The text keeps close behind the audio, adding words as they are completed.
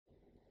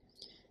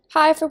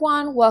Hi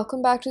everyone,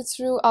 welcome back to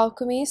Through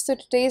Alchemy. So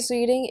today's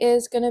reading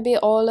is going to be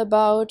all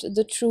about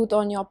the truth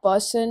on your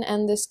person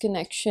and this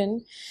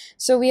connection.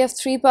 So we have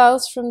three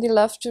piles from the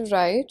left to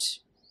right.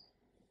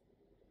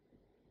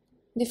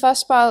 The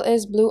first pile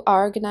is blue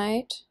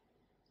Aragonite.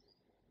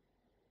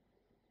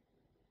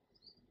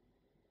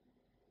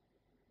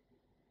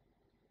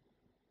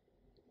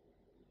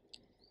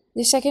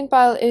 The second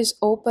pile is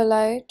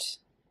Opalite.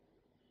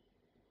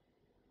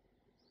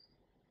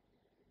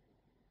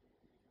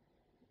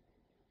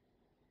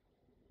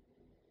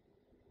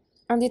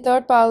 And the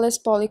third pile is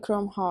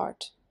Polychrome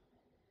Heart.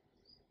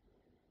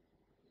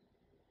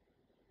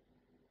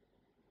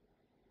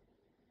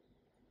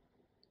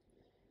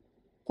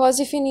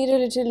 Pause if you need a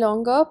little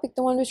longer. Pick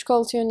the one which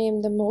calls your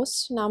name the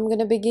most. Now I'm going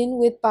to begin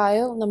with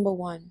pile number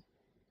 1.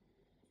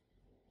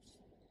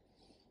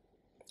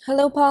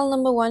 Hello pile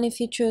number 1, if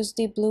you chose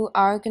the blue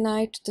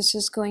Aragonite, this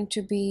is going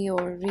to be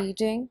your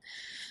reading.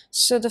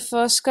 So the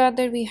first card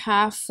that we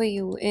have for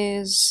you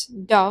is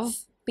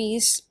Dove,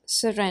 Peace,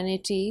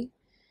 Serenity.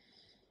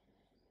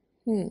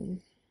 I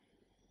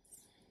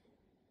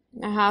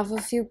have a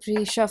few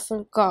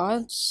pre-shuffle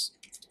cards.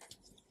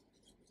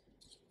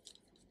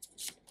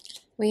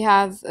 We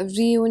have a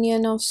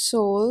Reunion of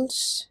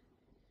Souls.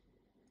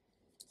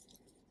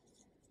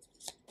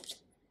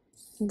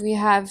 We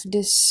have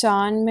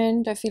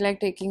Discernment. I feel like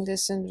taking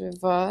this in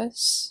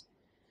reverse.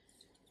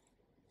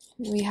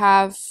 We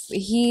have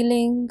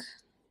Healing.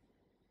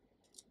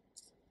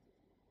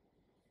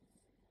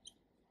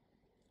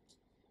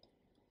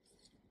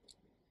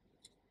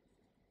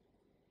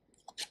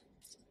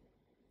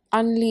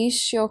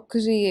 Unleash your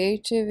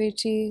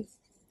creativity.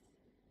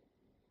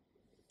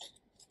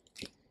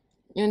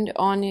 And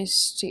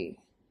honesty.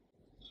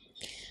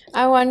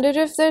 I wonder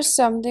if there's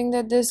something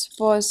that this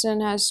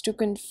person has to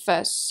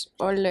confess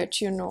or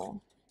let you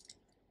know.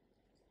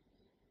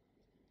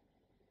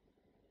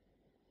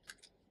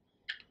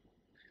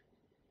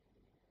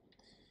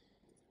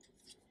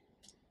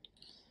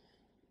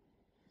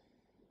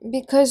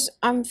 Because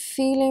I'm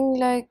feeling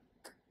like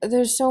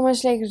there's so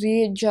much like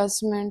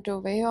readjustment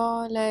over here,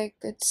 like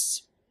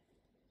it's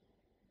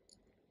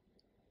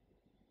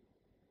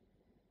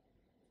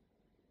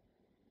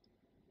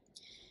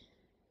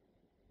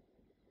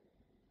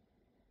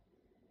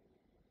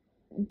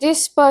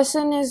this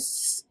person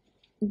is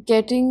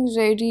getting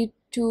ready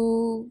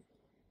to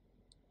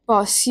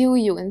pursue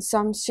you in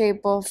some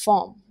shape or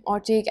form or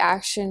take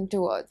action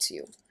towards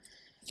you.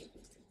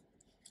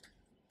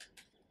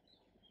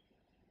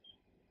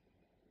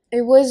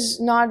 It was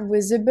not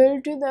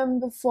visible to them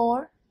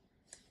before,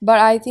 but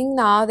I think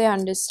now they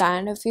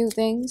understand a few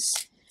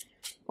things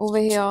over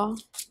here.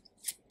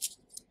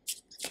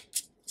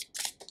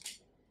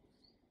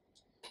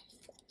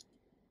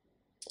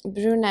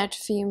 Brunette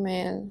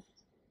female.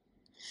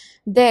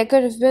 There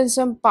could have been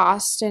some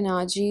past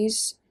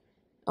energies,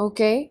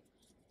 okay,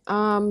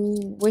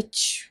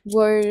 which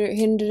were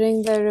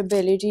hindering their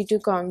ability to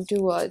come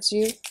towards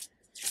you.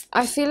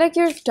 I feel like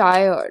you're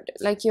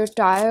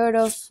tired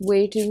of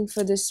waiting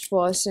for this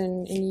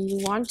person, and you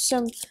want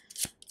some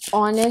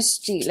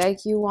honesty,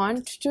 like you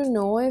want to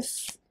know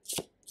if,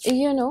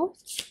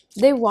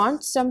 they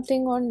want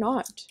something or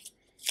not.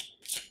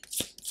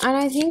 And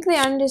I think they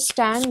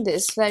understand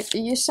this, like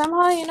you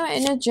somehow,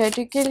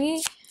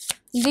 energetically,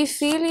 they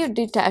feel you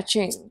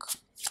detaching,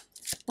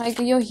 like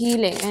you're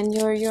healing, and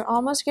you're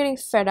almost getting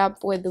fed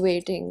up with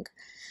waiting,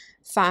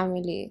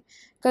 family,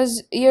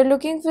 because you're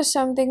looking for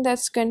something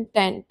that's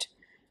content,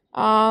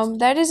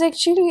 that is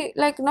actually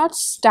like not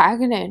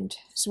stagnant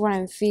is what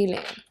I'm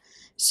feeling,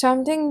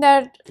 something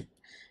that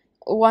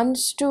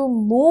wants to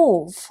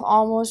move,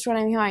 almost what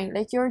I'm hearing.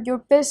 Like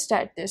you're pissed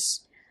at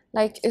this,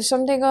 like if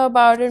something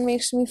about it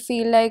makes me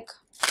feel like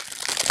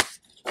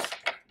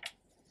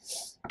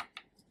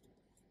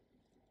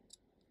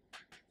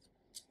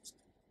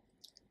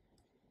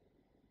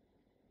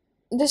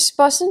this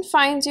person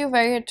finds you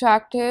very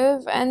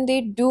attractive and they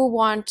do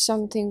want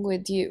something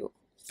with you,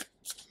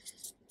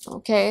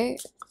 okay.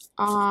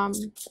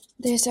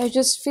 This, I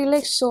just feel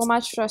like so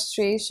much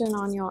frustration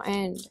on your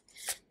end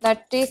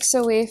that takes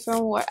away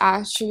from what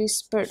actually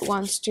spirit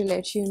wants to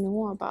let you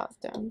know about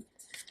them.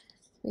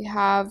 We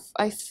have,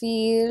 I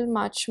feel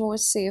much more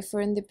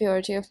safer in the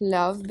purity of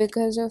love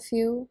because of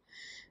you.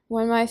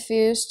 When my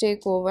fears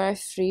take over, I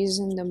freeze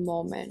in the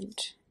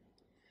moment.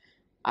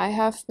 I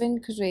have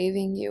been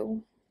craving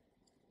you.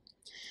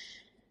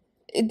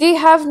 They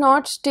have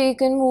not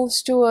taken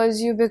moves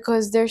towards you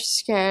because they're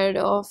scared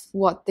of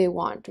what they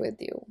want with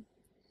you.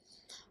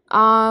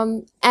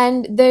 And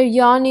their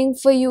yearning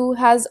for you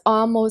has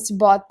almost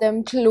brought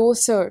them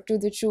closer to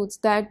the truth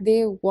that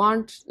they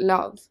want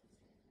love,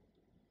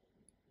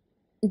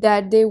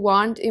 that they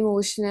want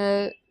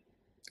emotional,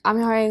 I'm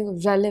hearing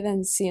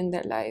relevancy in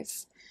their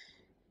life.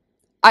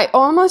 I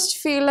almost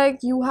feel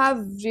like you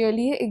have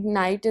really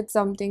ignited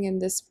something in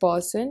this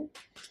person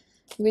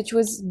which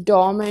was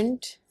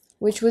dormant,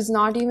 which was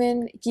not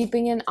even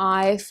keeping an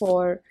eye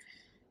for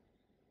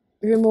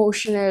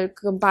emotional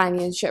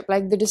companionship.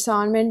 Like the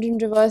discernment in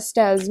reverse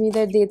tells me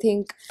that they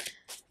think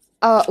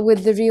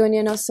with the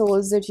reunion of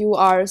souls, that you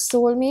are a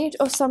soulmate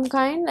of some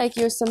kind, like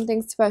you're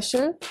something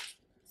special.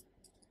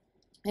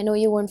 I know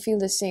you won't feel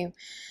the same.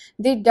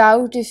 They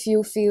doubt if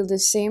you feel the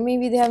same.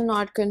 Maybe they have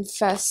not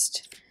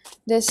confessed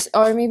this,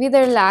 or maybe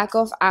their lack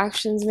of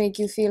actions make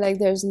you feel like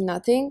there's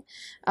nothing.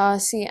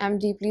 See, I'm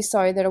deeply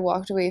sorry that I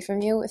walked away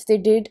from you, if they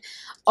did.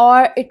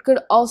 Or it could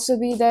also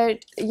be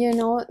that, you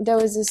know, there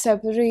was a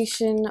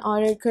separation,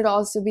 or it could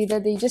also be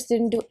that they just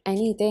didn't do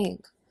anything.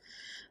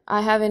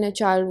 I have inner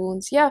child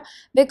wounds. Yeah,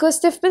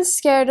 because they've been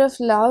scared of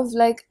love.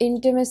 Like,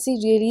 intimacy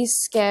really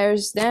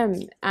scares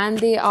them, and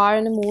they are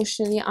an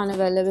emotionally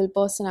unavailable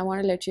person. I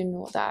want to let you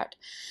know that.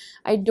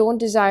 I don't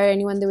desire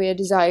anyone the way I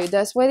desire you.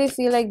 That's why they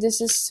feel like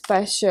this is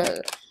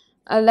special.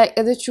 Like,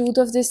 the truth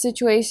of this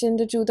situation,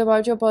 the truth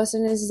about your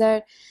person is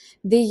that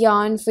they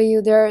yearn for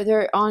you.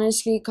 They're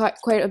honestly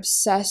quite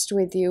obsessed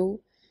with you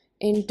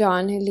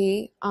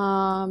internally.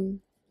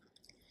 And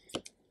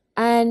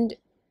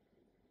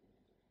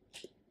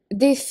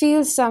they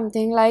feel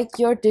something like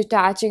you're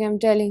detaching. I'm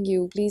telling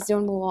you, please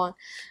don't move on.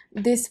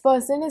 This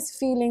person is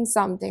feeling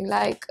something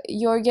like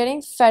you're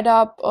getting fed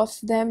up of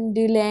them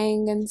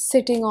delaying and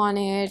sitting on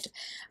it.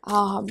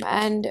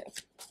 And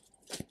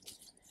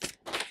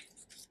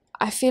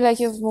I feel like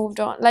you've moved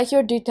on, like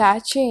you're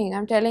detaching.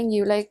 I'm telling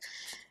you, like,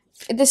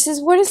 this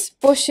is what is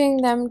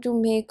pushing them to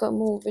make a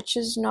move, which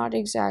is not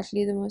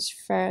exactly the most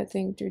fair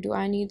thing to do.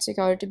 I need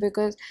security,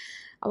 because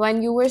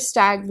when you were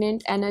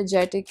stagnant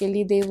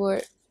energetically, they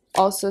were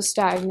also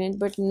stagnant,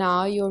 but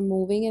now you're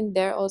moving and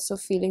they're also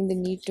feeling the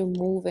need to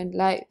move in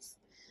life.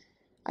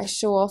 I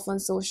show off on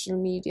social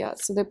media,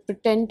 so they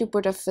pretend to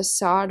put a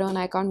facade on,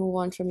 I can't move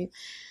on from you.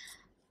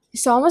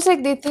 It's almost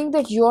like they think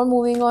that you're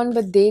moving on,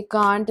 but they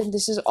can't, and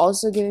this is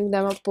also giving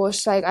them a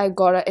push, like, I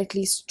gotta at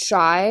least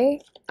try.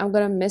 I'm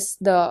gonna miss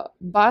the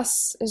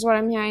bus, is what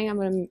I'm hearing.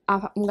 I'm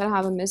gonna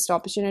have a missed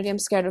opportunity. I'm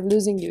scared of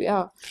losing you.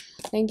 Yeah,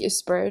 thank you,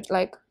 Spirit.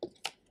 Like,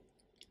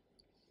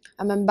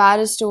 I'm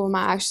embarrassed over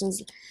my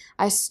actions.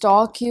 I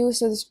stalk you,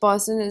 so this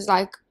person is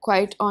like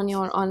quite on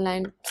your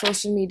online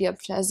social media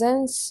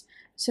presence.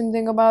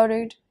 Something about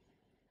it.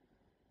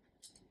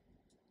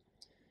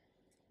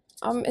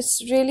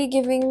 It's really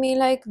giving me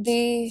like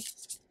they're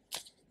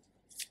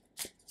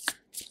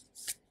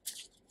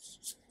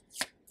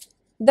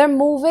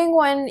moving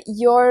when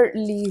you're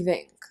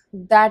leaving.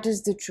 That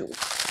is the truth.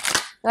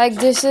 Like,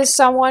 this is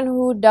someone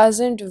who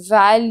doesn't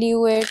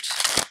value it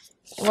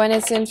when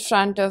it's in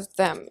front of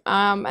them.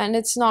 And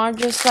it's not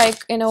just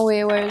like in a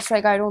way where it's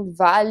like I don't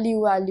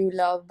value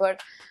love,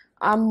 but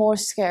I'm more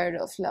scared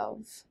of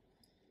love.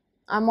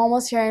 I'm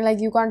almost hearing like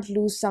you can't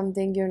lose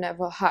something you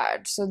never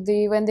had. So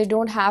when they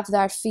don't have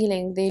that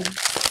feeling, they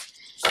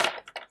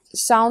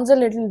sounds a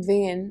little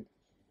vain,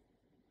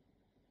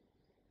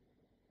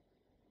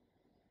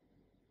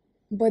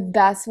 but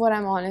that's what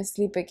I'm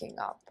honestly picking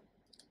up.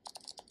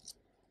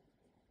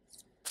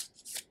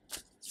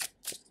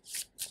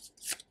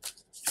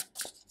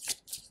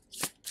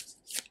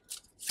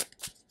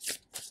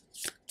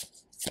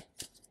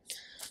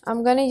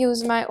 I'm gonna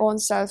use my own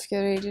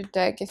self-curated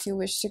deck if you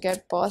wish to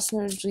get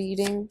personal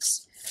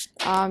readings.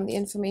 The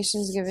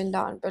information is given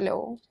down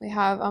below.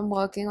 I'm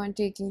working on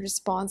taking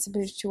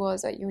responsibility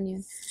towards our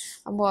union.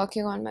 I'm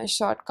working on my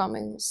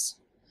shortcomings.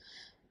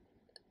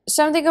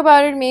 Something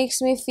about it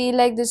makes me feel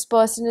like this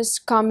person is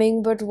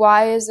coming, but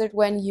why is it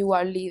when you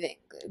are leaving?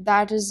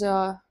 That is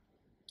a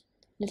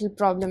little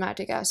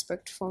problematic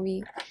aspect for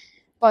me.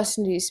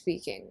 Personally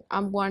speaking,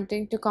 I'm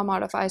wanting to come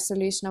out of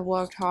isolation. I've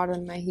worked hard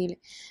on my healing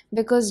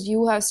because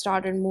you have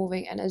started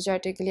moving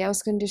energetically. I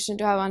was conditioned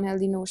to have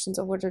unhealthy notions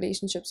of what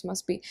relationships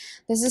must be.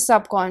 This is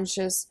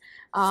subconscious.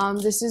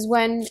 This is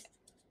when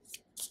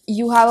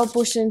you have a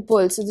push and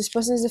pull. So this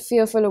person is a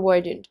fearful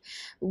avoidant.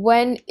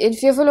 When in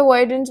fearful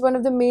avoidance, one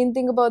of the main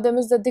thing about them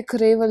is that they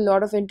crave a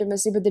lot of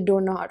intimacy, but they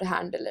don't know how to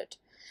handle it.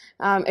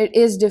 It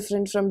is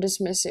different from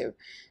dismissive.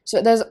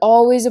 So there's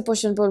always a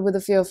push and pull with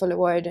a fearful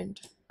avoidant.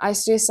 I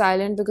stay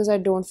silent because I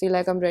don't feel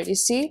like I'm ready.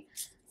 See,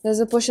 there's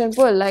a push and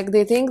pull. Like,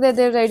 they think that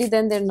they're ready,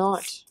 then they're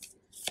not.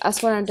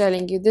 That's what I'm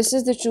telling you. This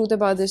is the truth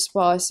about this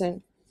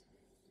person.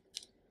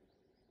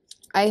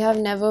 I have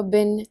never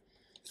been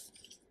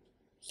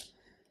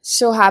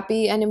so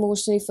happy and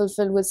emotionally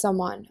fulfilled with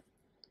someone.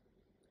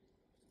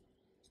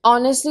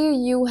 Honestly,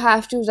 you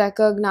have to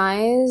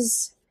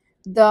recognize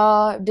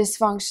the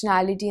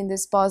dysfunctionality in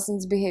this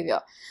person's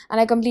behavior,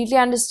 and I completely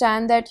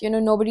understand that, you know,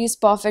 nobody is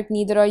perfect,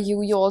 neither are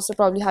you. You also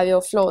probably have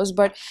your flaws,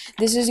 but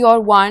this is your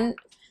one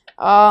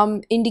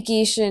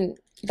indication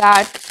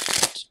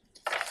that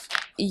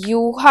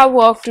you have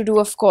work to do.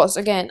 Of course,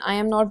 again, I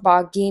am not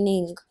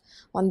bargaining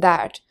on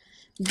that,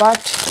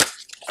 but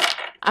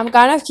I'm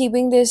kind of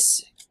keeping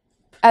this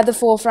at the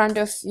forefront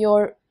of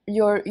your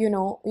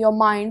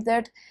mind,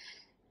 that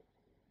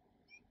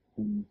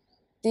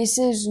this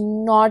is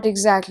not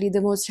exactly the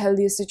most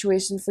healthiest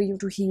situation for you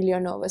to heal your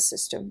nervous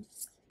system.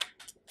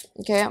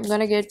 Okay, I'm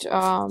gonna get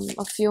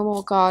a few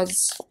more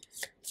cards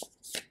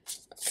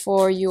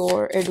for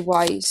your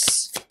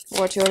advice.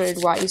 What your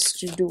advice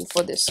to do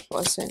for this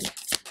person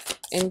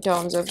in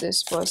terms of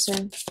this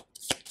person.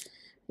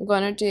 I'm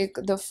gonna take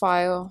the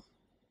fire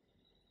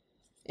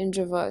in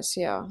reverse.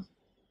 Yeah,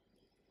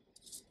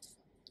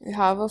 we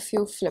have a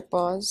few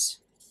flippers.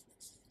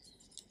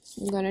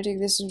 I'm gonna take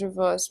this in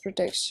reverse,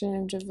 protection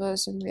in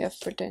reverse, and we have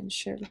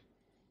potential.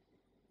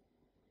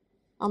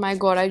 Oh my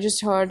god, I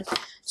just heard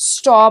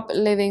stop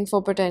living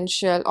for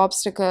potential,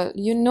 obstacle.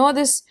 You know,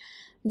 this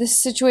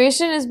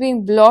situation is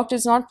being blocked.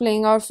 It's not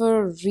playing out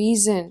for a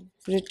reason.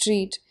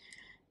 Retreat.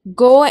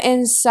 Go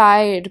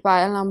inside,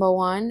 pile number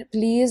 1.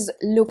 Please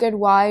look at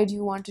why do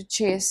you want to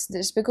chase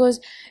this, because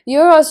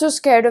you're also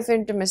scared of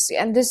intimacy,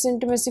 and this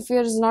intimacy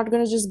fear is not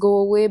going to just go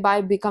away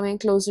by becoming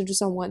closer to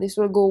someone. This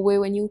will go away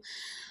when you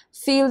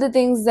feel the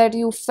things that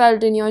you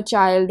felt in your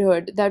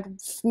childhood that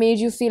made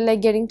you feel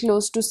like getting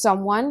close to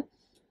someone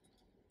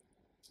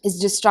is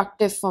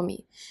destructive for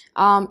me.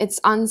 It's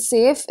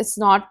unsafe, it's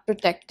not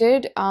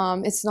protected,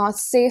 it's not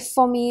safe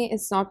for me,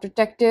 it's not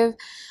protective.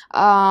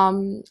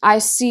 I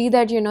see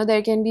that, you know,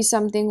 there can be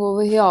something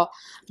over here,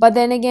 but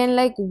then again,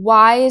 like,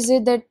 why is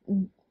it that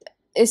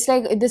it's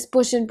like this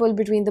push and pull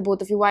between the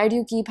both of you? Why do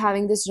you keep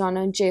having this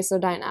runner and chaser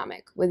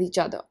dynamic with each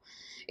other?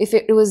 If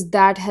it was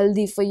that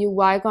healthy for you,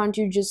 why can't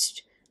you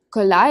just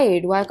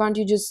collide? Why can't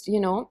you just,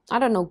 you know, I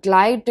don't know,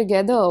 glide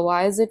together?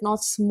 Why is it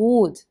not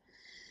smooth?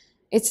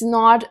 It's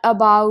not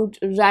about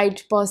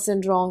right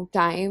person, wrong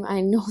time.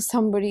 I know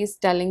somebody is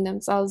telling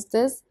themselves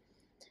this.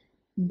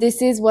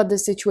 This is what the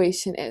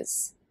situation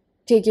is.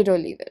 Take it or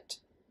leave it.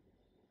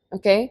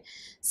 Okay?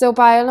 So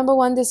pile number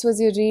 1, this was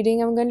your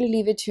reading. I'm going to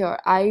leave it here.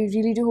 I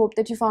really do hope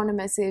that you found a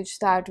message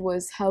that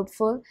was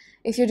helpful.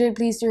 If you did,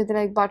 please do hit the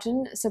like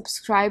button.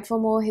 Subscribe for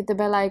more. Hit the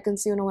bell icon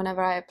so you know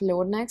whenever I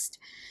upload next.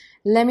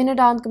 Let me know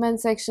down in the comment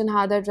section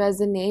how that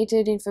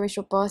resonated.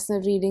 Information for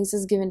personal readings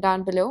is given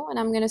down below. And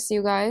I'm going to see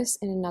you guys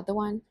in another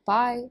one.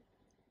 Bye.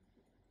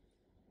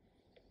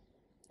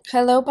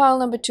 Hello, pile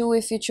number 2.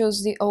 If you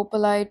chose the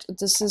Opalite,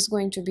 this is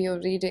going to be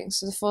your reading.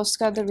 So the first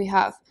card that we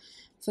have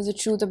for the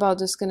truth about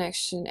this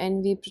connection,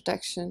 envy,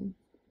 protection.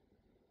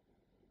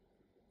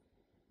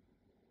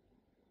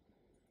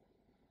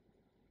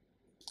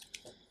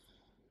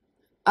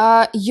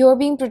 You're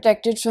being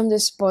protected from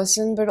this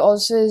person, but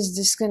also is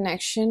this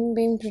connection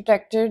being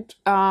protected?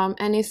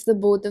 And if the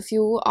both of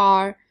you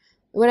are,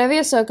 whatever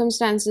your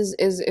circumstances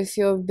is, if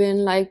you've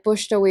been like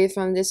pushed away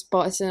from this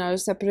person or a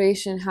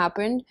separation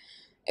happened,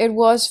 it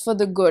was for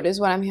the good is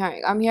what I'm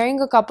hearing. I'm hearing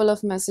a couple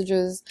of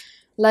messages.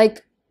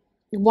 Like,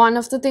 one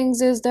of the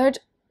things is that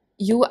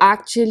you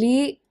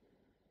actually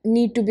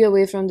need to be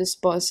away from this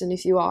person.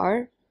 If you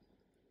are,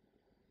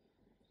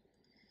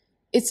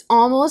 it's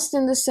almost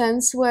in the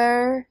sense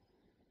where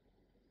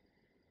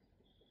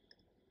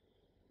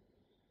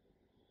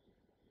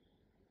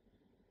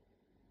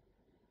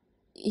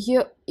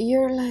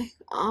you're like,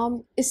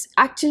 it's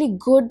actually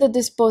good that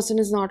this person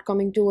is not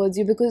coming towards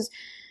you, because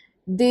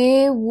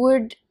they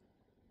would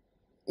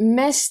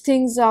mess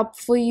things up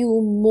for you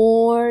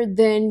more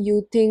than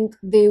you think.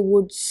 They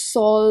would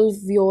solve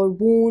your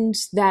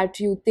wounds, that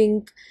you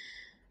think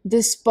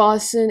this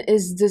person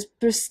is the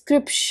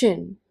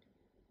prescription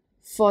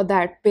for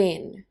that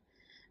pain.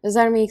 Does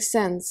that make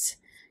sense?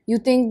 You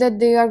think that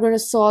they are going to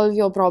solve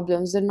your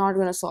problems. They're not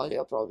going to solve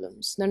your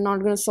problems. They're not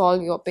going to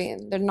solve your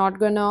pain. They're not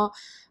going to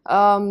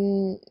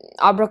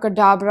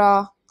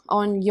abracadabra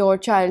on your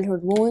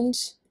childhood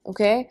wounds.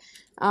 Okay?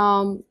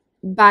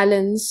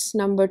 Balance,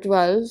 number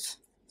 12.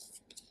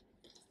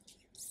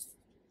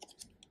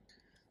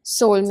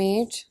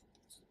 Soulmate.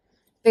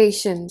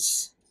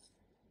 Patience.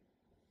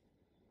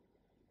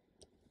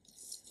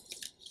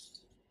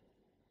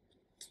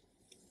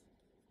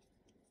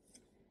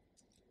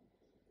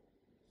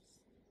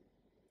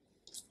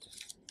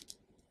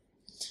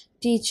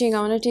 Teaching. I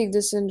want to take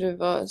this in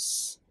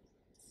reverse.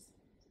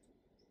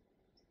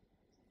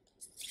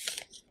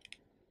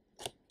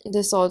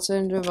 This also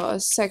in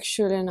reverse.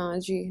 Sexual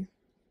energy.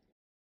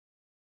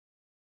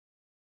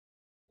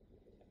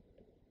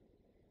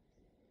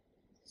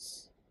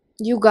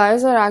 You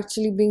guys are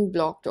actually being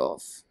blocked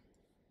off,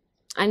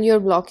 and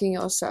you're blocking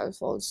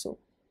yourself also.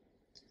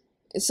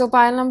 So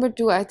pile number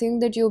 2, I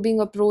think that you're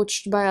being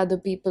approached by other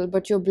people,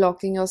 but you're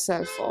blocking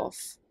yourself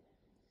off.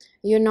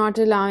 You're not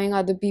allowing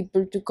other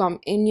people to come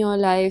in your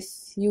life.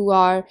 You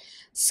are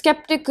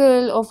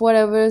skeptical of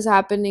whatever is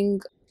happening.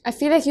 I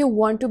feel like you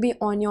want to be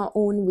on your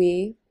own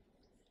way.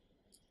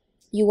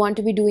 You want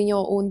to be doing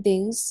your own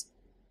things.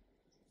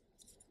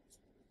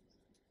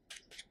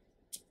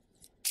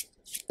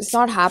 It's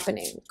not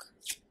happening.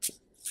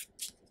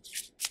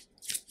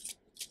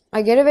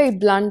 I get a very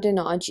blunt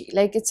energy.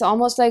 Like, it's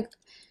almost like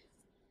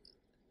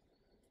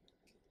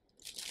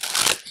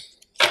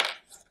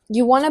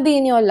you want to be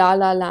in your la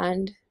la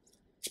land.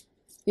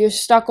 You're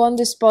stuck on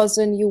this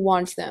person. You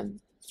want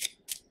them.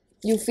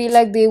 You feel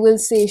like they will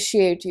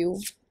satiate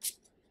you.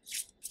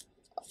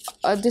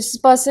 This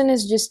person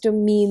is just a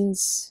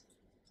means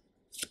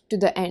to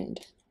the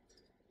end.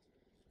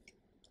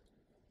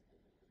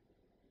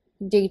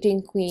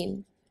 Dating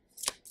queen.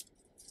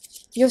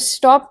 You've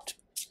stopped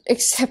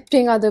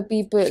accepting other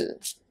people.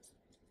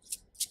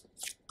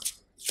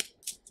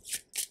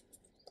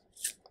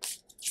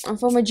 And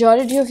for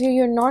majority of you,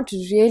 you're not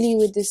really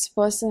with this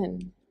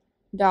person.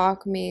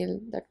 Dark male.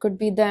 That could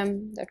be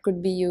them. That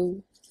could be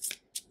you.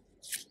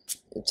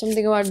 It's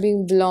something about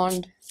being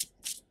blonde.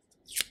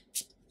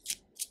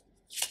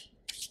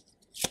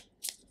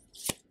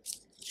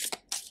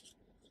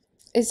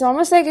 It's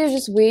almost like you're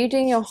just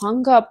waiting. You're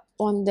hung up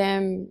on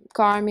them.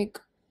 Karmic.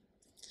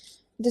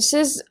 This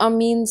is a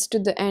means to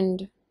the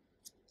end.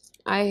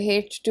 I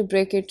hate to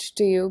break it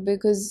to you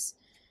because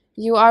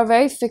you are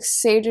very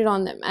fixated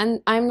on them. And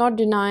I'm not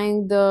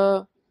denying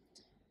the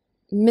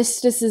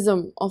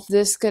mysticism of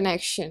this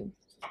connection.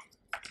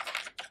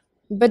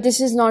 But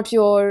this is not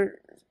your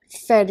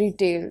fairy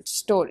tale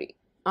story.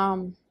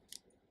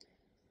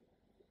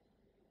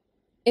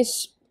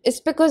 It's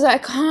because I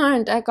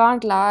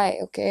can't lie,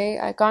 okay?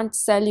 I can't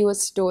sell you a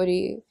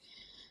story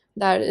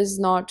that is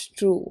not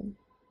true.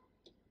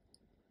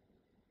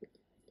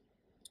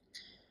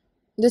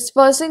 This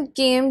person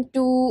came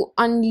to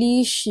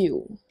unleash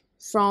you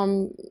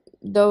from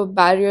the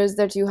barriers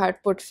that you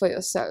had put for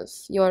yourself,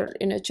 your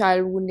inner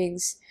child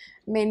woundings.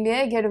 Mainly,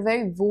 I get a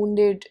very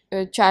wounded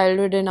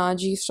childhood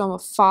energy from a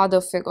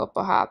father figure,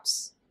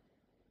 perhaps.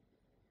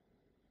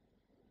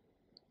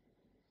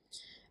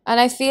 And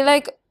I feel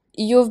like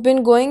you've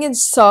been going in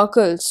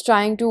circles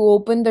trying to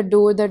open the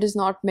door that is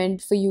not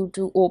meant for you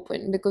to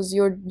open because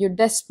you're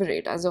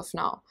desperate as of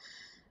now.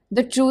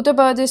 The truth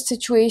about this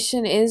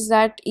situation is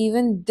that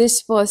even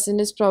this person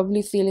is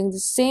probably feeling the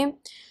same.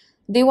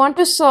 They want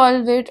to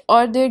solve it,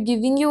 or they're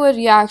giving you a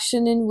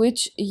reaction in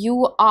which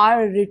you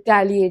are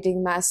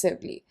retaliating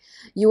massively.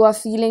 You are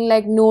feeling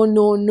like, no,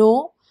 no,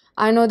 no.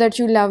 I know that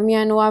you love me.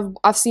 I know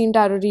I've seen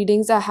tarot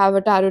readings. I have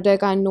a tarot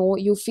deck. I know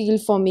you feel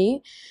for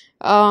me.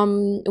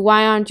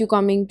 Why aren't you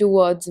coming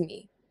towards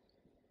me?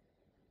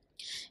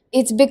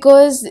 It's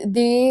because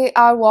they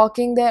are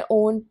walking their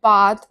own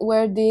path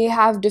where they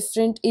have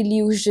different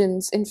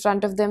illusions in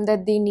front of them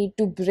that they need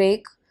to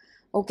break.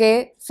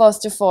 Okay,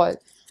 first of all,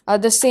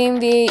 the same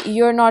way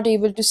you're not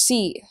able to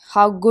see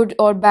how good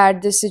or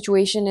bad this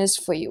situation is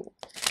for you.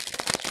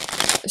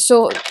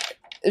 So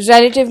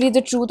relatively,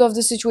 the truth of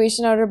the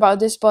situation or about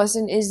this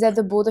person is that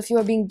the both of you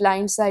are being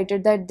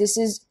blindsided, that this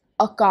is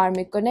a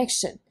karmic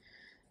connection.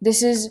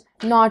 This is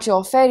not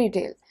your fairy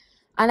tale.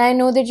 And I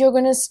know that you're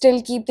going to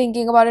still keep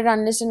thinking about it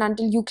unless and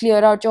until you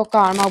clear out your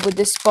karma with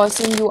this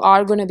person. You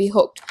are going to be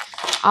hooked.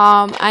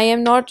 I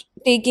am not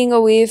taking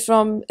away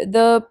from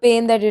the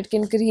pain that it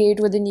can create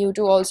within you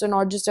to also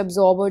not just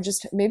absorb, or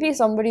just maybe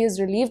somebody is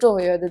relieved over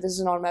here that this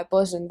is not my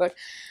person, but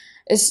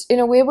it's in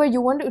a way where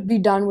you want to be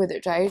done with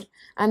it, right?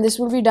 And this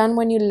will be done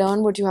when you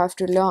learn what you have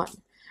to learn.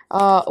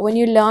 When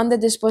you learn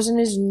that this person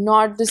is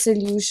not the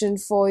solution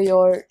for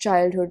your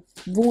childhood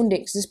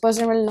woundings. This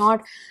person will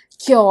not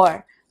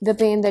cure the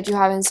pain that you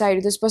have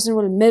inside. This person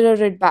will mirror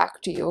it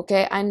back to you,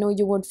 okay? I know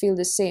you would feel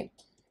the same.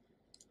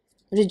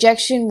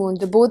 Rejection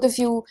wound. The both of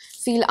you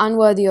feel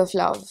unworthy of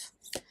love.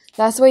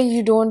 That's why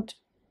you don't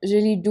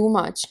really do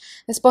much.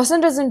 This person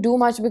doesn't do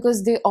much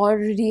because they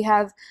already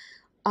have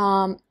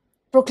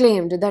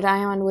proclaimed that I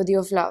am unworthy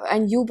of love.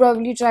 And you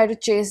probably try to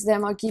chase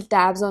them or keep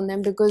tabs on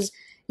them because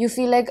you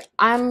feel like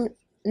I'm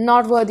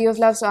not worthy of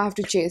love, so I have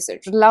to chase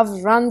it.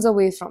 Love runs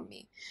away from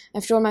me.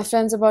 I've told my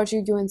friends about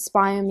you, you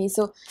inspire me.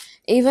 So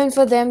even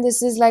for them,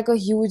 this is like a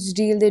huge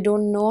deal. They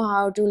don't know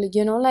how to,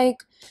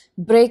 like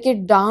break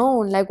it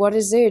down. Like, what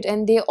is it?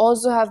 And they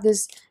also have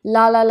this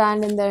la la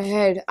land in their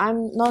head.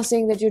 I'm not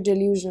saying that you're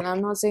delusional.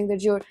 I'm not saying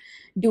that you're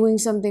doing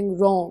something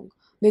wrong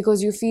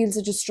because you feel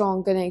such a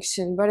strong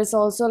connection. But it's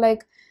also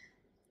like,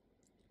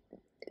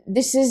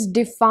 this is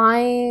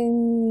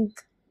defying,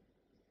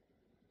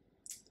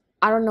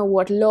 I don't know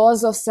what,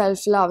 laws of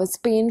self-love. It's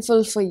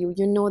painful for you.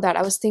 You know that.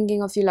 I was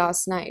thinking of you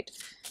last night.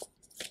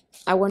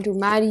 I want to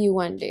marry you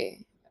one day.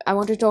 I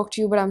want to talk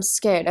to you, but I'm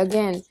scared.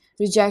 Again,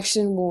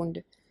 rejection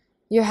wound.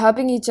 You're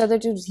helping each other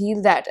to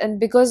heal that. And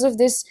because of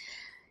this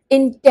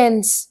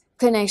intense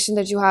connection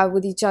that you have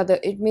with each other,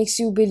 it makes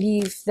you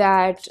believe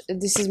that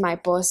this is my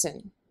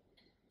person.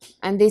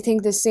 And they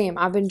think the same.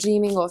 I've been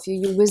dreaming of you.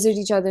 You visit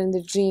each other in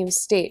the dream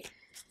state.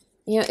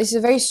 It's a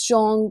very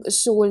strong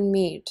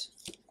soulmate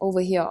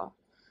over here.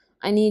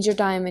 I need your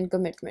time and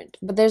commitment.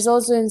 But there's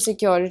also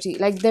insecurity.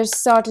 Like, there's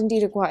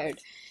certainty required.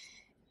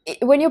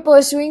 When you're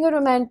pursuing a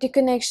romantic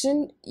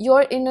connection,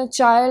 your inner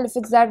child, if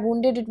it's that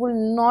wounded, it will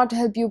not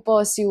help you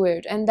pursue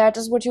it. And that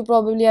is what you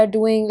probably are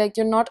doing. Like,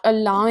 you're not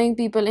allowing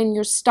people in,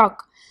 you're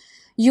stuck.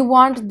 You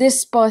want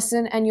this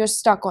person and you're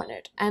stuck on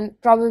it. And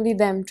probably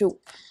them too.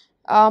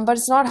 But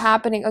it's not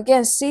happening.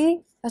 Again, see?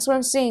 That's what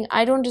I'm saying.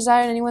 I don't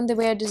desire anyone the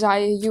way I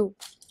desire you.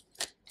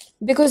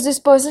 Because this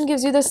person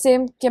gives you the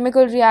same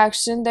chemical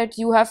reaction that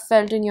you have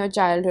felt in your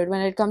childhood when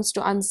it comes to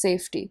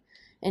unsafety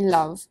in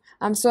love.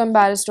 I'm so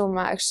embarrassed over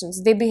my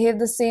actions. They behave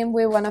the same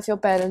way one of your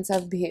parents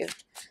have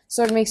behaved.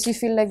 So it makes you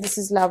feel like this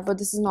is love, but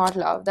this is not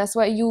love. That's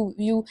why you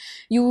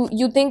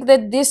think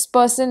that this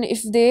person,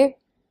 if they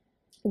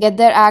get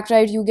their act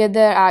right, you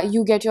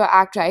get your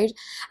act right,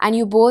 and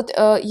you both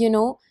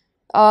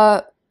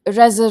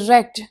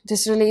resurrect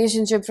this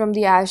relationship from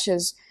the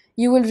ashes.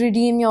 You will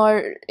redeem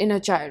your inner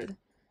child.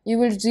 You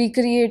will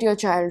recreate your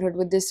childhood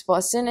with this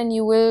person and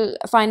you will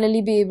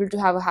finally be able to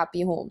have a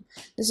happy home.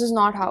 This is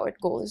not how it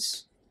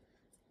goes.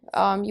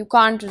 You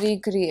can't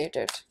recreate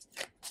it.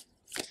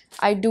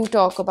 I do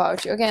talk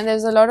about you. Again,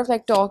 there's a lot of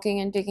like talking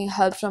and taking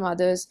help from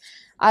others.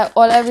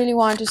 All I really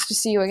want is to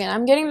see you again.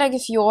 I'm getting like,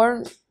 if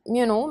you're,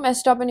 you know,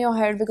 messed up in your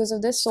head because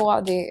of this, so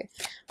are they.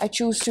 I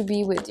choose to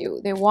be with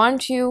you. They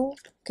want you,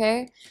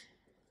 okay?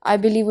 I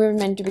believe we're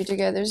meant to be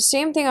together.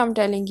 Same thing I'm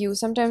telling you.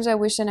 Sometimes I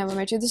wish I never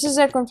met you. This is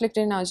that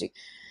conflicted energy.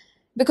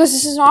 Because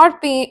this is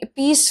not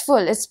peaceful,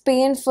 it's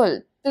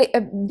painful.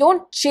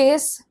 Don't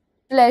chase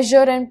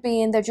pleasure and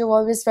pain that you've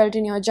always felt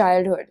in your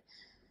childhood.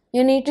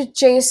 You need to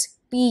chase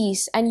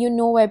peace, and you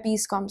know where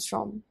peace comes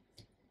from.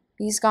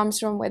 Peace comes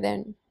from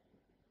within.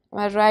 Am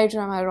I right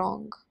or am I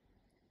wrong?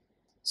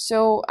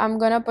 So I'm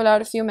gonna pull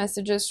out a few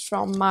messages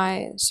from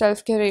my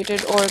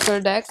self-curated oracle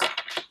deck.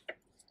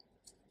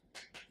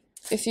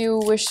 If you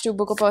wish to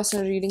book a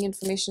personal reading,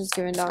 information is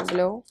given down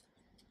below.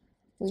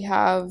 We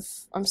have,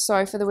 I'm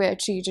sorry for the way I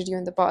treated you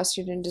in the past,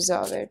 you didn't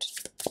deserve it.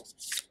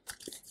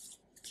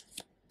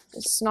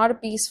 It's not a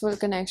peaceful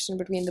connection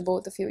between the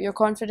both of you. Your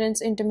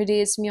confidence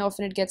intimidates me,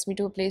 often it gets me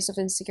to a place of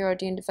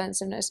insecurity and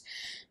defensiveness.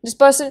 This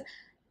person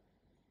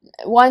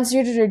wants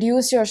you to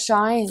reduce your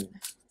shine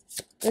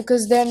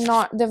because they've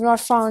not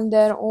found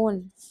their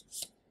own.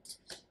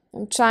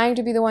 I'm trying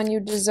to be the one you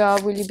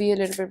deserve. Will you be a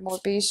little bit more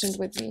patient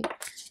with me?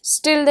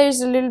 Still,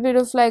 there's a little bit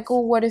of like, oh,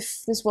 what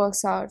if this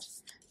works out?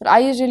 But are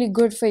you really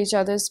good for each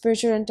other?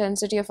 Spiritual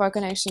intensity of our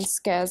connection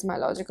scares my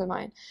logical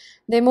mind.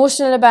 The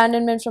emotional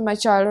abandonment from my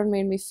childhood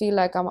made me feel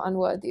like I'm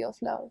unworthy of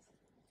love.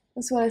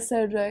 That's what I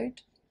said, right?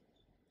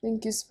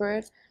 Thank you,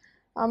 Spirit.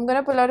 I'm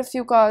gonna pull out a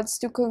few cards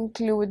to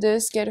conclude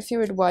this, get a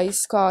few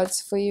advice cards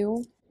for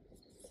you.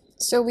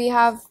 So we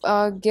have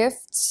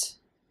gifts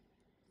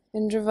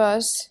in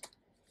reverse,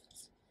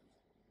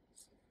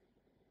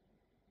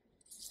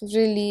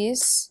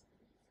 release,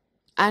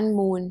 and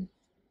moon.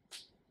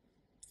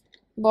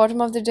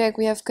 Bottom of the deck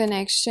we have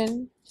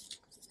connection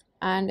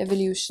and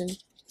evolution.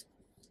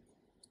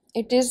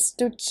 It is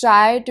to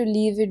try to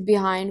leave it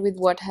behind with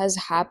what has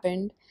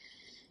happened.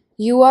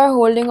 You are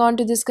holding on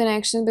to this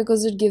connection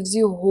because it gives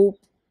you hope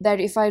that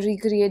if I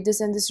recreate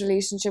this and this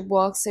relationship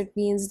works, it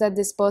means that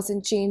this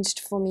person changed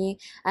for me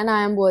and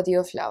I am worthy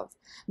of love,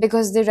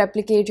 because they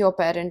replicate your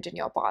parent in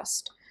your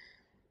past.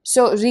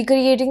 So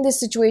recreating this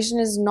situation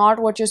is not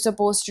what you're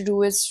supposed to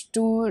do. It's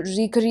to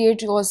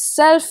recreate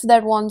yourself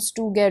that wants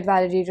to get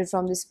validated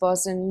from this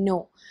person.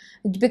 No.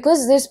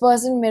 Because this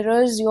person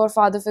mirrors your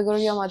father figure or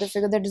your mother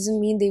figure, that doesn't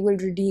mean they will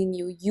redeem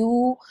you.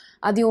 You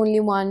are the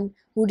only one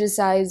who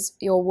decides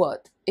your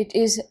worth. It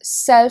is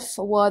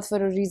self-worth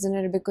for a reason,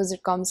 and because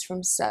it comes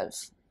from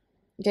self.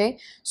 Okay,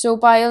 so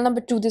pile number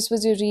 2, this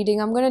was your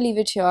reading. I'm going to leave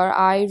it here.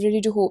 I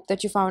really do hope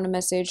that you found a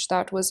message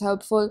that was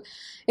helpful.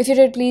 If you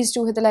did, please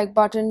do hit the like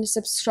button,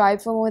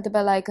 subscribe for more, hit the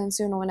bell icon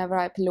so you know whenever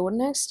I upload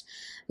next.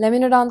 Let me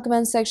know down in the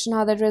comment section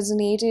how that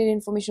resonated.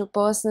 Information of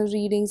personal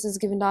readings is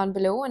given down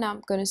below, and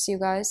I'm going to see you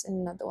guys in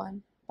another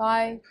one.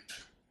 Bye.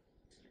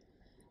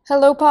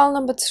 Hello, pile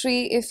number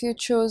 3. If you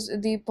chose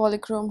the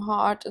Polychrome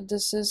heart,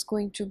 this is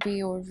going to be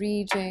your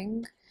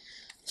reading.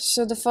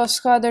 So the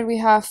first card that we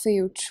have for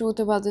you, truth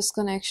about this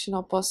connection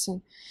or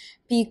person.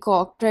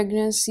 Peacock,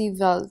 pregnancy,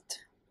 wealth.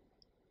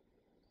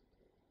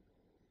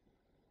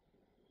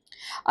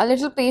 A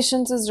little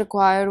patience is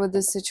required with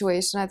this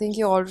situation. I think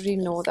you already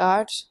know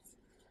that.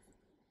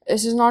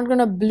 This is not going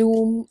to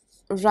bloom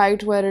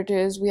right where it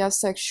is. We have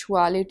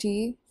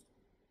sexuality.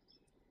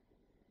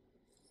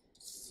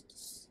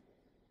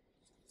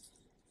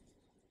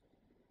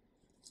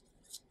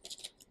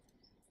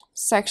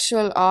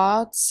 Sexual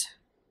arts.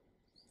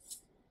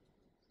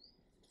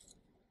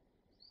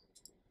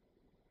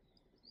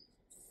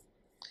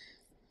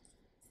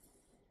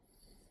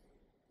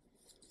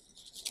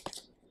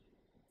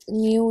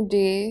 New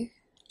day.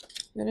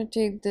 I'm gonna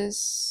take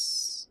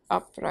this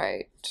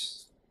upright.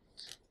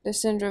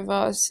 This in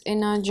reverse.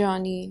 Inner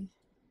journey.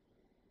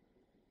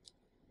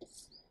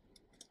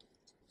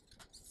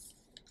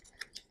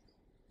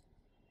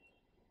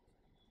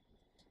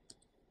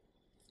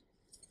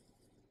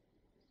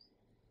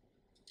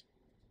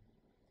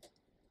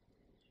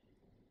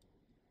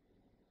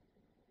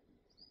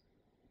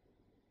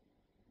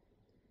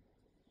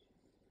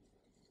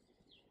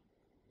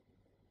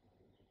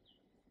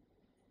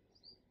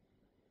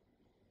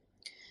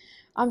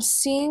 I'm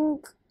seeing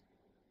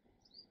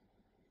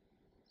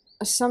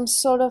some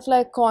sort of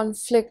like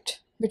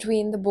conflict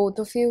between the both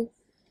of you,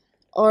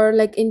 or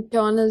like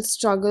internal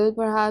struggle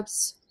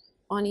perhaps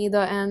on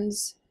either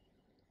ends.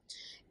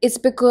 It's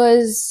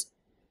because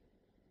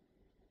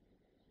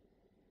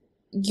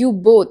you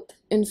both,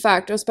 in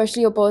fact,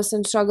 especially your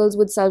person, struggles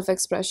with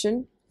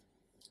self-expression.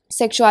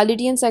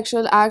 Sexuality and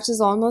sexual acts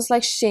is almost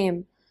like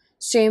shame.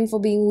 shame for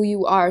being who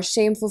you are,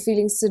 shame for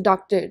feeling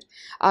seduced,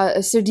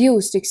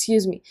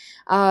 excuse me,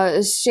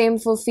 shame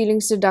for feeling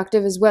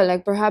seductive as well.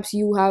 Like perhaps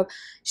you have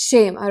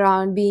shame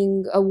around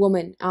being a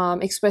woman,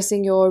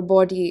 expressing your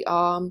body.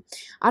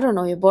 I don't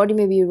know, your body,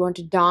 maybe you want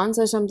to dance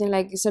or something,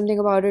 like something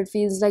about it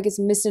feels like it's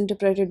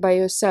misinterpreted by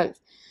yourself.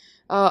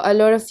 A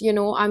lot of,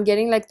 I'm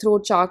getting like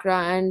throat chakra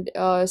and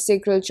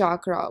sacral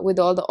chakra with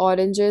all the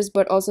oranges,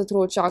 but also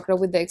throat chakra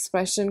with the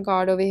expression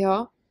card over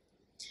here.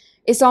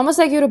 It's almost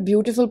like you're a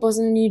beautiful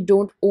person and you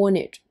don't own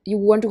it. You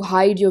want to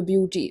hide your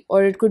beauty,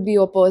 or it could be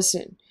your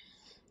person.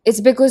 It's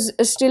because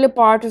still a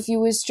part of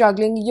you is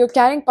struggling. You're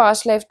carrying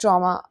past life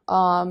trauma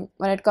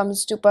when it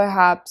comes to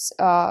perhaps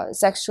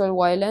sexual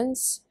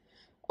violence,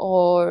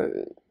 or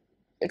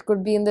it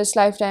could be in this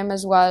lifetime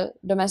as well,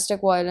 domestic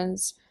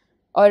violence,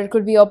 or it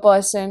could be your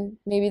person.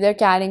 Maybe they're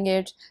carrying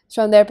it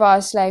from their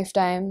past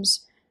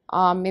lifetimes.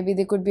 Maybe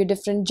they could be a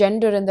different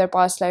gender in their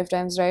past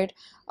lifetimes, right?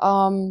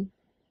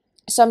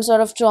 Some sort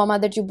of trauma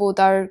that you both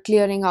are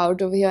clearing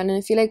out over here. And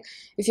I feel like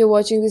if you're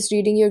watching this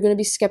reading, you're going to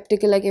be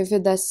skeptical, like if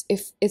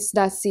it's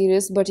that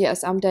serious. But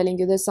yes, I'm telling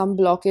you, there's some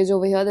blockage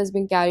over here that's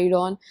been carried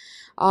on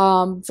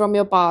from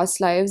your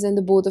past lives, and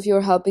the both of you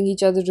are helping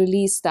each other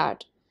release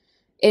that.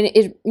 And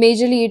it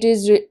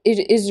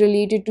is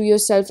related to your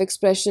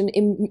self-expression,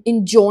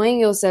 enjoying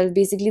yourself.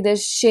 Basically,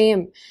 there's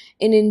shame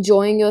in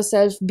enjoying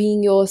yourself,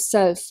 being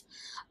yourself,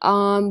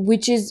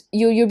 which is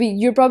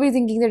you're probably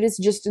thinking that it's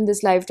just in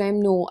this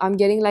lifetime. No, I'm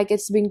getting like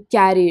it's been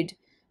carried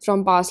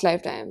from past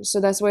lifetimes,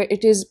 so that's why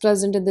it is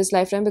present in this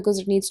lifetime, because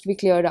it needs to be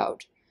cleared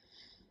out.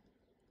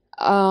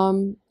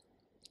 I'm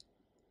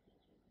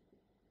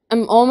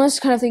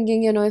almost kind of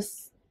thinking,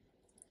 if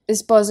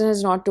this person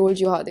has not told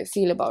you how they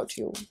feel about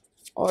you,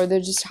 or they're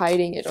just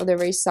hiding it, or they're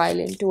very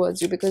silent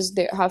towards you because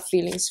they have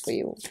feelings for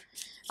you.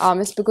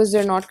 It's because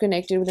they're not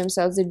connected with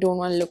themselves. They don't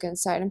want to look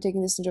inside. I'm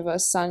taking this in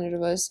reverse. Sun in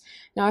reverse.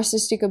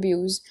 Narcissistic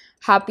abuse.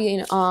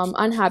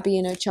 Unhappy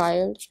inner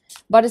child.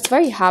 But it's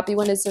very happy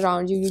when it's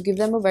around you. You give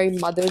them a very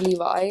motherly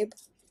vibe.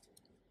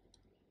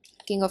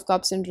 King of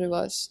Cups in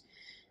reverse.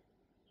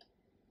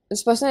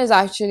 This person is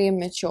actually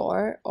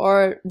immature,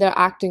 or they're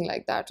acting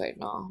like that right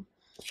now.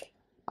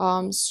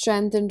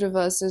 Strength in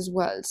reverse as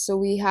well. So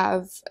we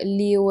have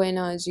Leo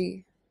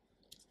energy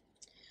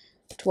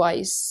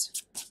twice.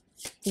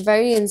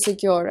 Very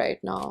insecure right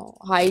now,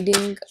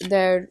 hiding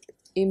their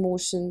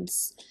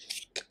emotions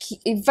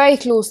very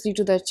closely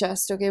to their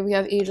chest. Okay, we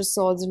have Eight of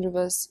Swords in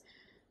reverse,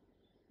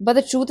 but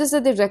the truth is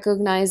that they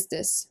recognize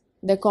this.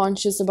 They're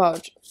conscious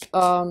about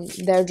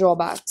their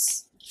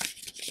drawbacks.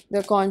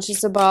 They're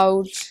conscious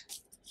about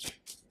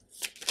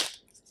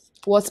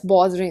what's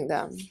bothering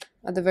them.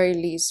 At the very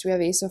least, we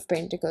have Ace of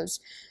Pentacles.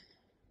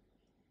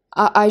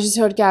 I just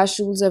heard cash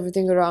rules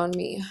everything around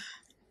me.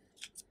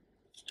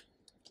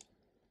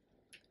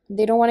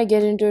 They don't want to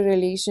get into a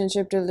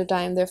relationship till the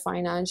time they're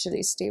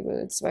financially stable.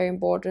 It's very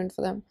important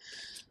for them.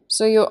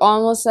 So you're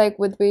almost like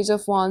with Page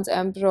of Wands,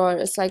 Emperor.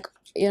 It's like,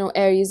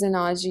 Aries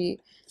energy.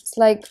 It's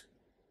like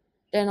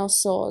Ten of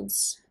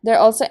Swords. They're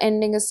also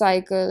ending a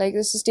cycle. Like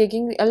this is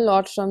taking a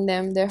lot from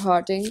them. They're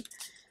hurting.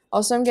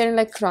 Also, I'm getting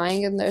like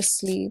crying in their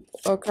sleep,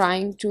 or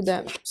crying to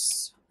them.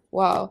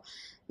 Wow.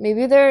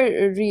 Maybe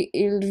they're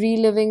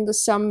reliving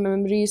some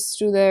memories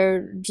through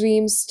their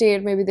dream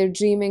state. Maybe they're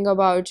dreaming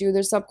about you.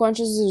 Their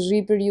subconscious is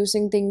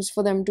reproducing things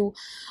for them to,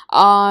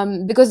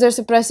 because they're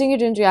suppressing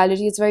it in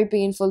reality. It's a very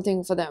painful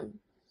thing for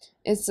them.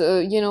 It's,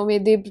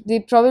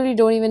 they probably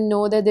don't even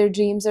know that their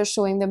dreams are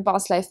showing them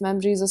past life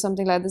memories or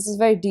something like this. It's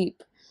very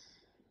deep.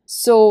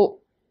 So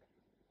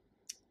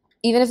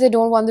even if they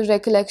don't want the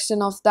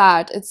recollection of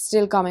that, it's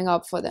still coming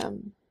up for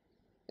them.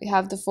 We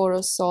have the Four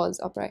of Swords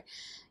upright.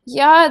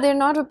 Yeah, they're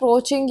not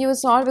approaching you.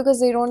 It's not because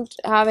they don't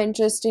have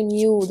interest in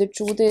you. The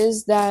truth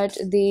is that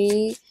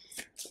they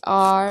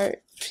are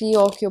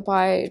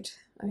preoccupied.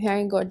 I'm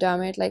hearing, God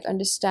damn it, like,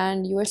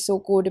 understand, you are so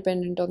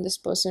codependent on this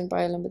person.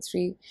 Pile number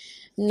 3.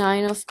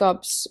 Nine of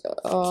Cups.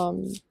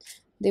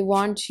 They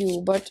want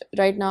you, but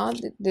right now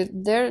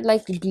they're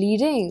like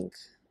bleeding.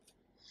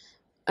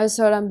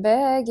 So I'm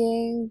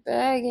begging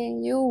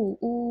you.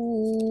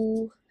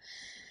 Ooh.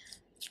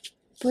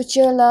 Put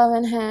your love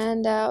and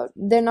hand out.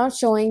 They're not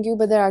showing you,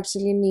 but they're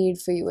actually in need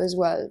for you as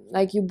well.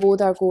 Like, you both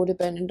are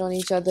codependent on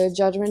each other.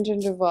 Judgment in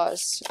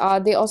reverse.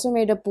 They also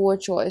made a poor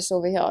choice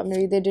over here.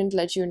 Maybe they didn't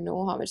let you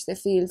know how much they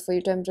feel for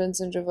you.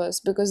 Temperance in reverse.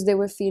 Because they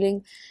were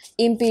feeling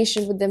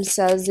impatient with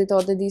themselves. They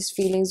thought that these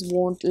feelings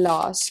won't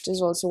last,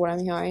 is also what I'm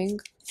hearing.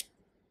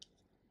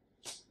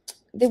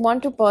 They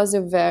want to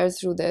persevere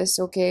through this,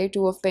 okay?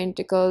 Two of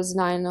Pentacles,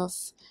 Nine of...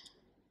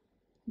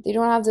 They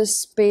don't have the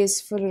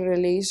space for a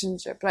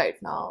relationship right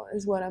now,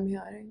 is what I'm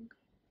hearing.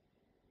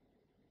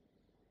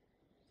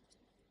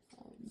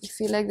 I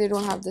feel like they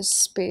don't have the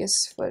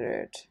space for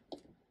it.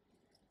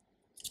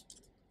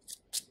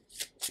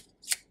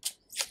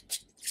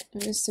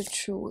 That is the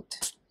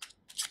truth.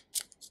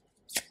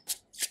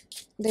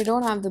 They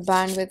don't have the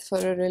bandwidth for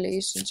a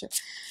relationship.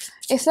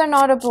 If they're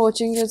not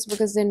approaching you, it's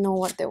because they know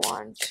what they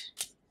want.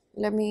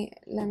 Let me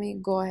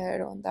go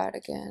ahead on that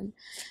again.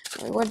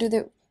 What do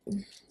they...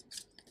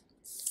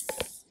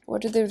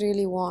 What do they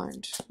really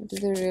want? What do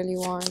they really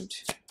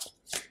want?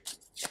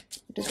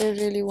 What do they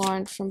really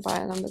want from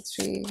pile number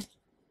 3?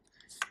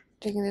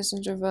 Taking this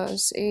in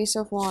reverse. Ace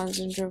of Wands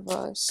in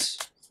reverse.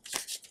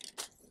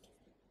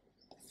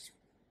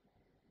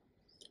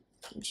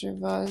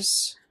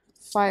 Reverse.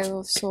 5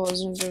 of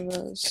Swords in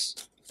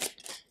reverse.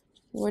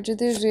 What do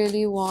they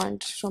really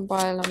want from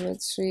pile number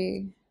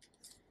 3?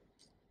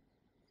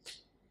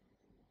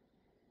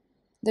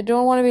 They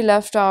don't want to be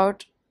left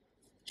out.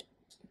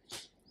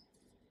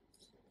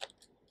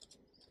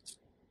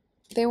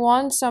 They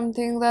want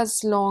something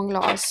that's long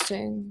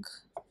lasting.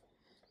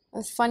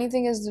 The funny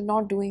thing is they're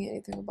not doing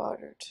anything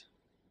about it.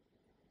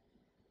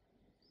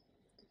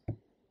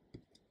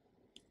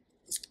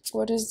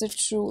 What is the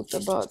truth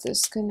about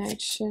this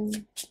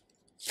connection?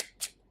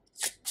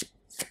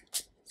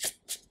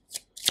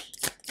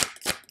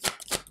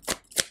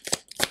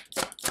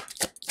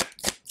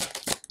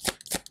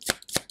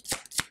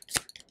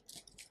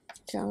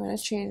 Okay, I'm gonna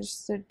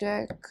change the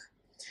deck.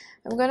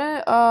 I'm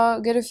gonna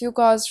get a few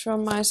cards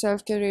from my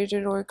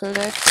self-curated oracle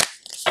deck.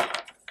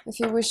 If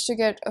you wish to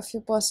get a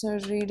few personal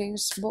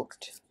readings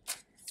booked,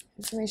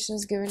 information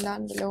is given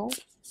down below.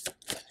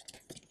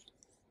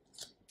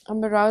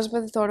 I'm aroused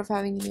by the thought of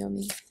having you near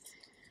me.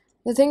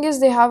 The thing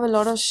is, they have a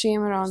lot of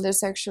shame around their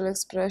sexual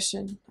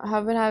expression. I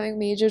have been having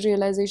major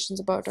realizations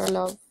about our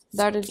love,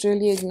 that it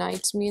really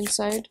ignites me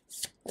inside.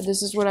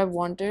 This is what I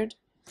wanted.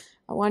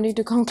 I want you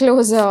to come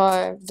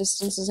closer.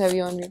 Distance is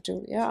heavy on you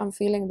too. Yeah, I'm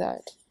feeling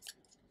that.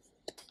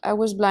 I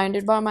was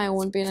blinded by my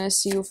own pain. I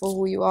see you for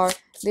who you are.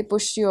 They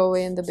pushed you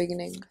away in the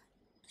beginning.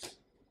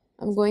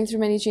 I'm going through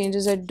many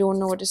changes. I don't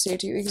know what to say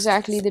to you.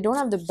 Exactly. They don't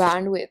have the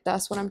bandwidth.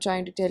 That's what I'm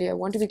trying to tell you. I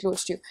want to be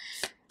close to you.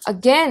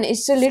 Again,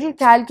 it's a little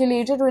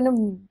calculated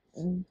in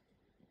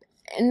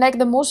like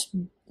the most...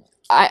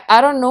 I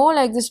don't know.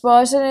 Like, this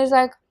person is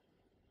like...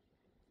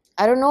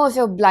 I don't know if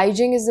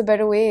obliging is the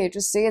better way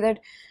to say that.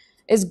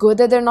 It's good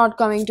that they're not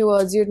coming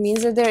towards you. It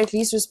means that they're at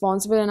least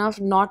responsible enough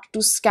not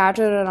to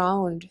scatter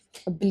around,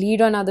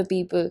 bleed on other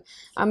people.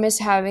 I miss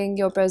having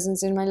your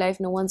presence in my life.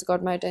 No one's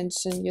got my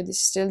attention. You're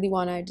still the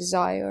one I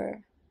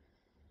desire.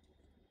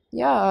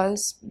 Yeah,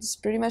 this is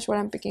pretty much what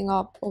I'm picking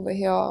up over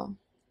here. I'm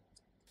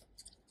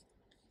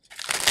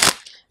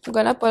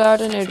gonna pull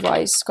out an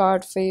advice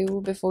card for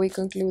you before we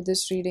conclude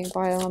this reading.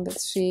 Pile number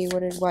 3.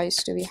 What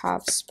advice do we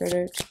have,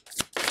 Spirit?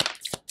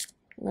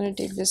 I'm gonna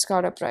take this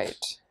card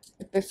upright.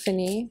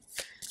 Epiphany.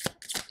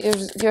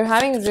 You're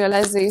having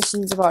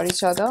realizations about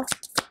each other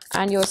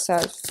and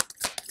yourself.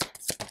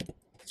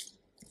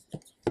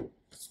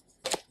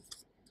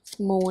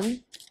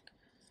 Moon.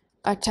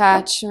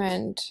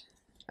 Attachment.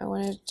 I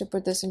wanted to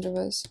put this in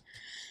reverse.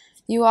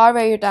 You are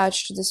very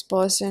attached to this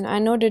person. I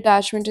know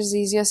detachment is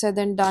easier said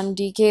than done,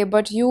 DK,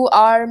 but you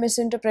are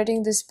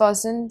misinterpreting this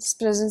person's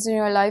presence in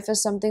your life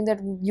as something that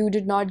you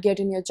did not get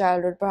in your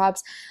childhood.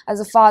 Perhaps as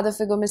a father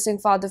figure, missing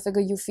father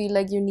figure, you feel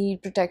like you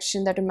need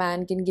protection that a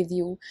man can give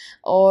you,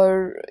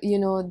 or, you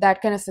know,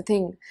 that kind of a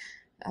thing.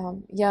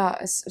 Yeah,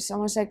 it's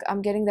almost like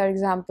I'm getting that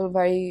example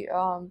very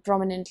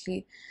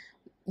prominently.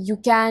 You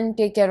can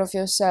take care of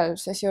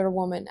yourself if you're a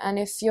woman, and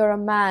if you're a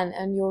man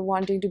and you're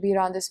wanting to be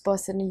around this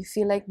person and you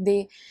feel like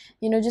they,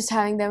 you know, just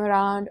having them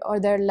around or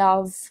their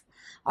love,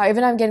 or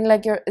even I'm getting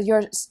like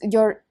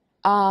your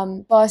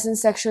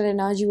person's sexual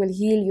energy will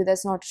heal you.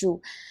 That's not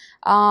true.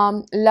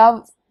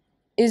 Love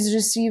is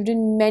received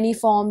in many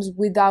forms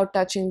without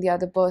touching the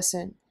other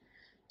person.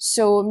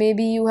 So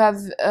maybe you have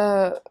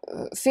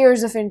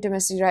fears of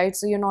intimacy, right?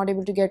 So you're not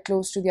able to get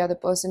close to the other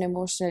person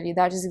emotionally.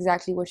 That is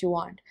exactly what you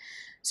want.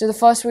 So the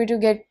first way to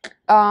get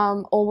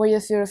over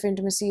your fear of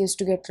intimacy is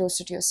to get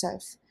closer to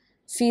yourself.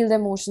 Feel the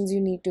emotions you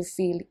need to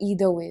feel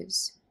either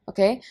ways.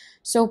 Okay?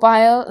 So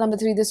pile number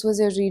 3, this was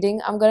your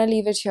reading. I'm going to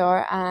leave it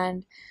here,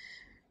 and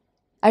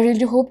I really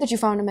do hope that you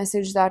found a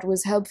message that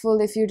was helpful.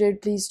 If you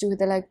did, please do hit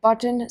the like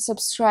button.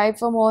 Subscribe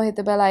for more. Hit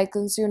the bell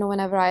icon so you know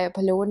whenever I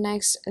upload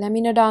next. Let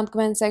me know down in the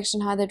comment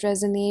section how that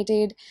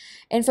resonated.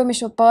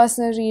 Information for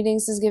personal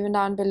readings is given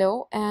down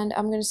below. And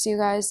I'm going to see you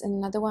guys in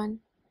another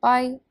one.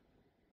 Bye.